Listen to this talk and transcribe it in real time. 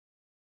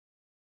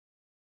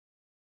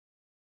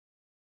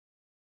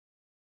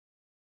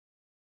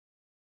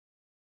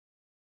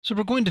So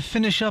we're going to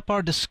finish up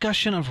our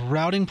discussion of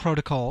routing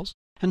protocols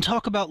and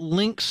talk about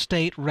link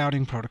state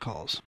routing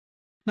protocols.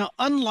 Now,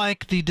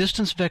 unlike the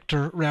distance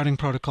vector routing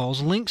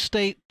protocols, link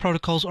state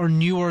protocols are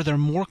newer, they're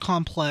more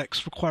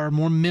complex, require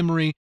more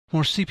memory,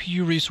 more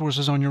CPU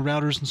resources on your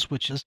routers and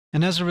switches,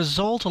 and as a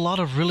result, a lot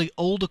of really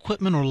old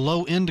equipment or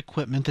low-end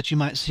equipment that you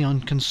might see on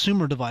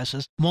consumer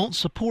devices won't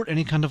support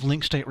any kind of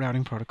link state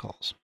routing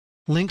protocols.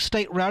 Link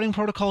state routing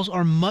protocols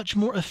are much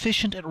more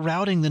efficient at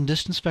routing than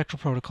distance vector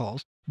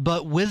protocols,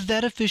 but with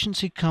that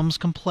efficiency comes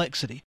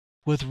complexity.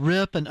 With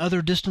RIP and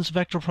other distance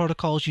vector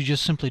protocols, you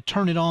just simply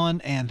turn it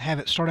on and have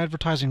it start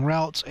advertising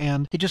routes,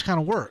 and it just kind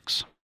of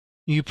works.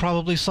 You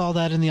probably saw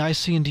that in the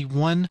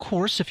ICND1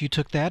 course if you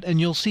took that,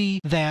 and you'll see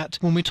that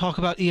when we talk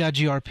about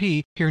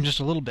EIGRP here in just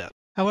a little bit.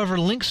 However,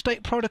 link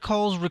state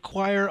protocols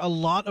require a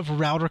lot of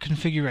router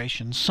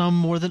configuration, some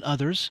more than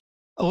others.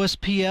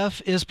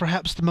 OSPF is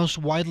perhaps the most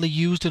widely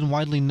used and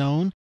widely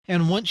known,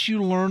 and once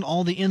you learn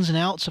all the ins and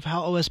outs of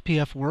how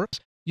OSPF works,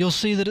 you'll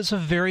see that it's a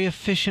very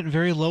efficient,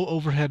 very low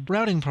overhead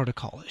routing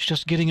protocol. It's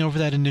just getting over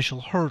that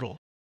initial hurdle.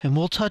 And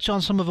we'll touch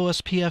on some of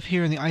OSPF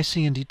here in the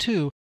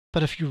ICND2,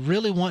 but if you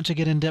really want to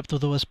get in depth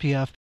with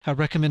OSPF, I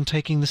recommend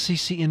taking the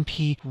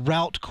CCNP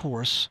route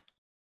course.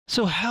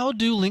 So how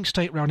do link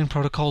state routing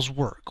protocols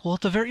work? Well,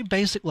 at the very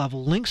basic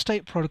level, link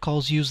state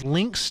protocols use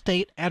link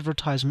state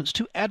advertisements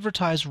to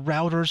advertise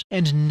routers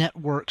and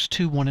networks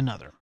to one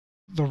another.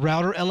 The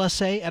router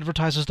LSA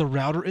advertises the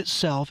router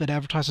itself. It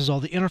advertises all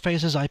the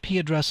interfaces, IP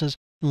addresses,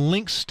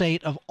 link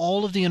state of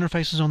all of the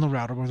interfaces on the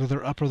router, whether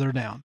they're up or they're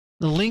down.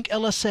 The link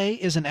LSA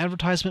is an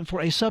advertisement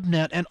for a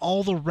subnet and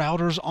all the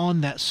routers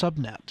on that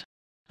subnet.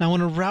 Now,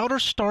 when a router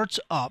starts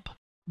up,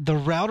 the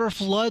router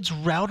floods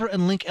router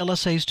and link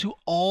LSAs to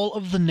all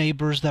of the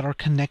neighbors that are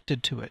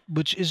connected to it,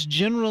 which is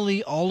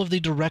generally all of the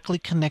directly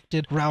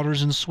connected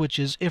routers and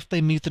switches if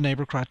they meet the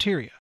neighbor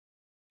criteria.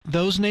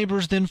 Those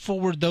neighbors then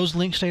forward those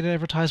link state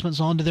advertisements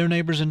on to their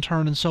neighbors in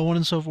turn, and so on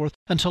and so forth,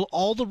 until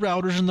all the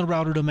routers in the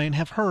router domain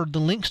have heard the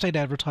link state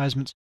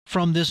advertisements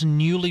from this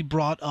newly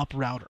brought up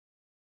router.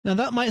 Now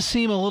that might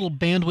seem a little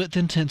bandwidth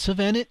intensive,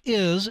 and it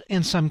is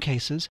in some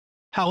cases.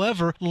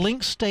 However,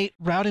 link state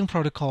routing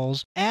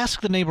protocols ask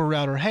the neighbor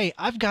router, hey,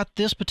 I've got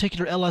this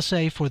particular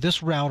LSA for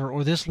this router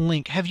or this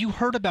link. Have you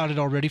heard about it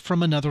already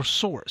from another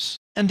source?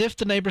 And if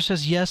the neighbor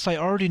says, yes, I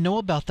already know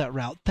about that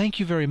route, thank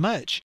you very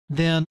much,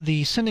 then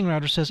the sending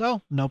router says,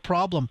 oh, no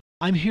problem.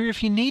 I'm here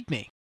if you need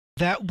me.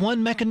 That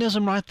one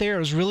mechanism right there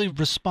is really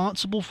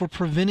responsible for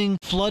preventing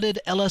flooded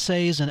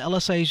LSAs and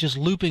LSAs just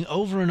looping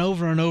over and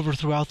over and over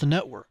throughout the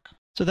network.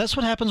 So that's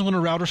what happens when a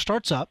router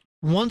starts up.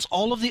 Once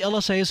all of the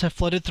LSAs have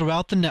flooded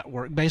throughout the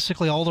network,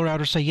 basically all the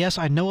routers say, yes,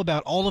 I know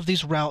about all of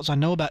these routes, I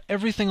know about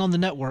everything on the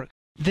network,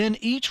 then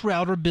each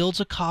router builds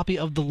a copy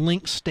of the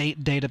link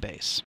state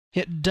database.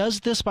 It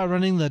does this by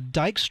running the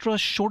Dijkstra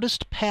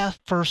shortest path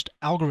first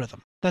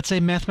algorithm. That's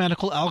a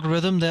mathematical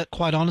algorithm that,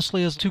 quite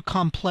honestly, is too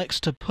complex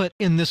to put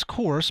in this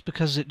course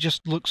because it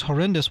just looks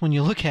horrendous when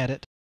you look at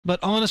it. But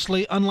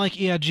honestly, unlike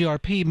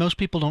EIGRP, most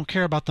people don't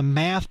care about the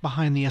math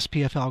behind the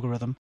SPF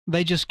algorithm.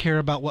 They just care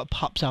about what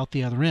pops out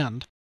the other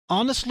end.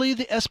 Honestly,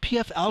 the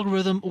SPF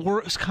algorithm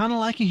works kind of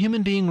like a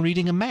human being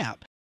reading a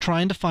map,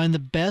 trying to find the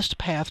best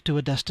path to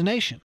a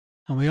destination.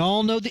 And we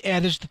all know the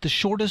adage that the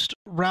shortest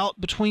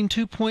route between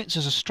 2 points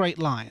is a straight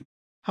line.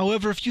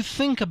 However, if you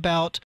think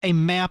about a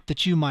map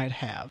that you might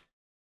have,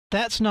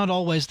 that's not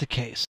always the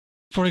case.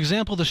 For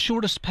example, the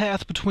shortest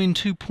path between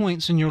 2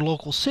 points in your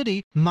local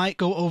city might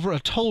go over a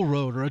toll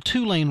road or a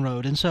two-lane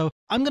road, and so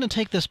I'm going to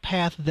take this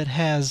path that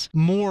has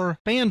more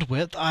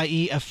bandwidth,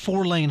 i.e. a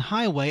 4-lane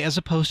highway, as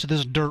opposed to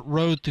this dirt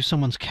road through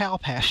someone's cow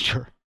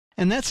pasture.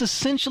 And that's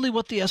essentially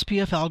what the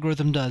SPF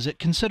algorithm does. It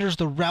considers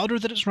the router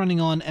that it's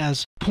running on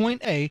as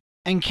point A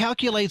and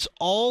calculates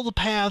all the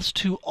paths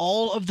to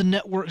all of the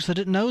networks that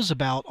it knows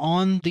about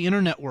on the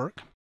inner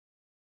network,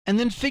 and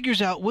then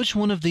figures out which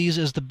one of these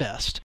is the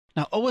best.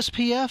 Now,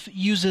 OSPF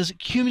uses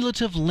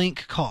cumulative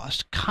link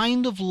cost,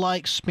 kind of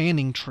like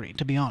spanning tree,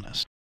 to be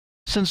honest.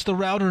 Since the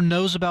router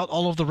knows about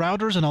all of the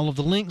routers and all of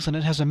the links, and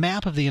it has a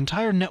map of the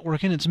entire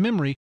network in its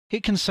memory,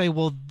 it can say,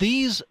 well,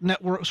 these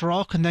networks are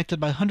all connected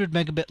by 100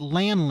 megabit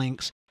LAN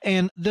links,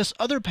 and this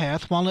other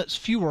path, while it's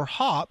fewer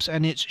hops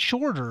and it's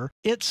shorter,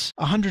 it's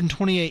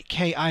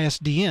 128K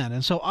ISDN,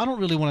 and so I don't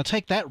really want to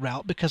take that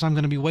route because I'm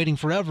going to be waiting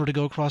forever to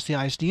go across the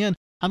ISDN.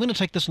 I'm going to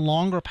take this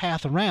longer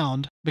path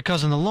around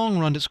because in the long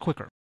run it's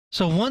quicker.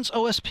 So once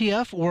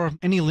OSPF, or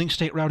any link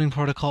state routing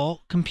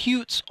protocol,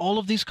 computes all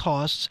of these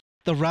costs,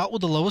 the route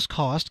with the lowest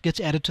cost gets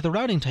added to the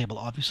routing table,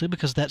 obviously,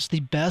 because that's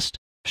the best,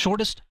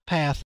 shortest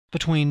path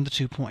between the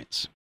 2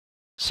 points.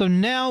 So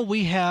now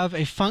we have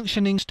a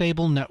functioning,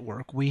 stable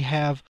network. We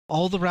have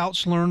all the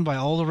routes learned by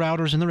all the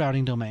routers in the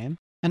routing domain,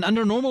 and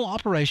under normal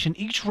operation,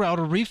 each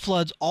router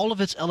refloods all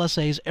of its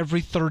LSAs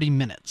every 30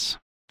 minutes.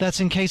 That's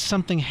in case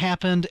something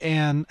happened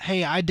and,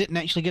 hey, I didn't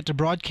actually get to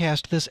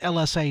broadcast this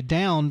LSA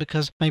down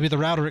because maybe the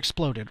router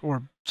exploded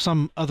or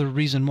some other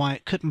reason why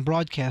it couldn't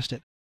broadcast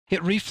it.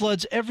 It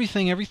refloods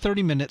everything every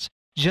 30 minutes,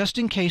 just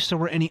in case there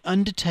were any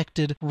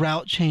undetected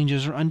route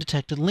changes or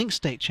undetected link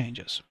state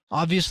changes.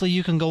 Obviously,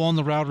 you can go on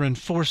the router and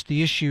force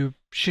the issue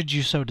should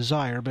you so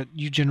desire, but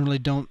you generally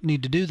don't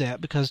need to do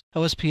that because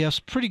OSPF's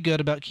pretty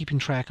good about keeping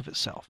track of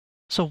itself.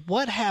 So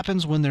what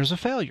happens when there's a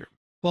failure?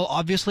 Well,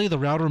 obviously the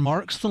router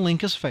marks the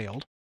link as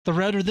failed. The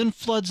router then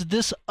floods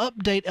this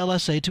update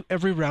LSA to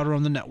every router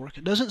on the network.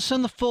 It doesn't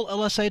send the full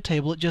LSA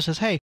table. It just says,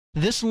 hey,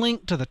 this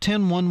link to the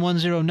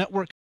 10110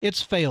 network,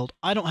 it's failed.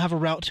 I don't have a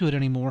route to it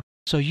anymore,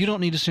 so you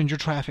don't need to send your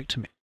traffic to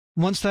me.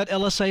 Once that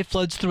LSA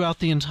floods throughout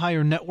the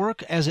entire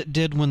network, as it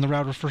did when the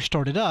router first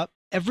started up,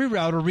 every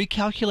router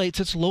recalculates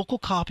its local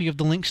copy of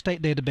the link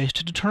state database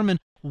to determine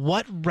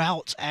what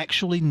routes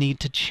actually need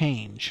to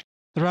change.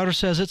 The router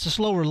says it's a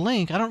slower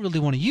link, I don't really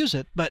want to use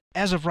it, but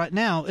as of right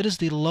now, it is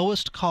the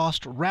lowest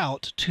cost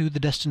route to the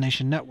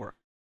destination network.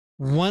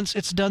 Once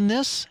it's done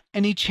this,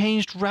 any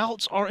changed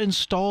routes are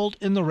installed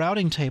in the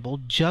routing table,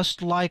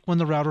 just like when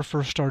the router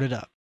first started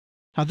up.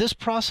 Now, this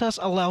process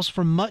allows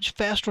for much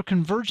faster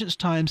convergence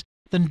times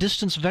than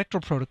distance vector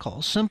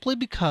protocols, simply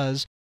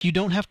because you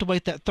don't have to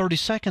wait that 30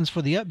 seconds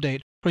for the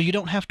update, or you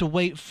don't have to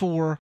wait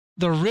for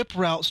the RIP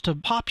routes to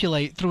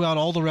populate throughout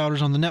all the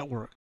routers on the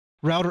network.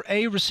 Router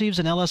A receives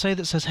an LSA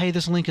that says, hey,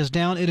 this link is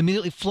down. It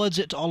immediately floods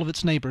it to all of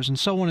its neighbors, and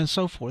so on and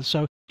so forth.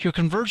 So your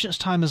convergence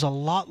time is a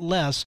lot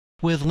less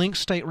with link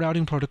state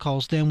routing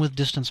protocols than with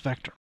distance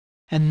vector.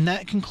 And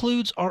that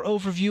concludes our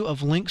overview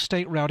of link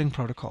state routing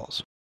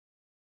protocols.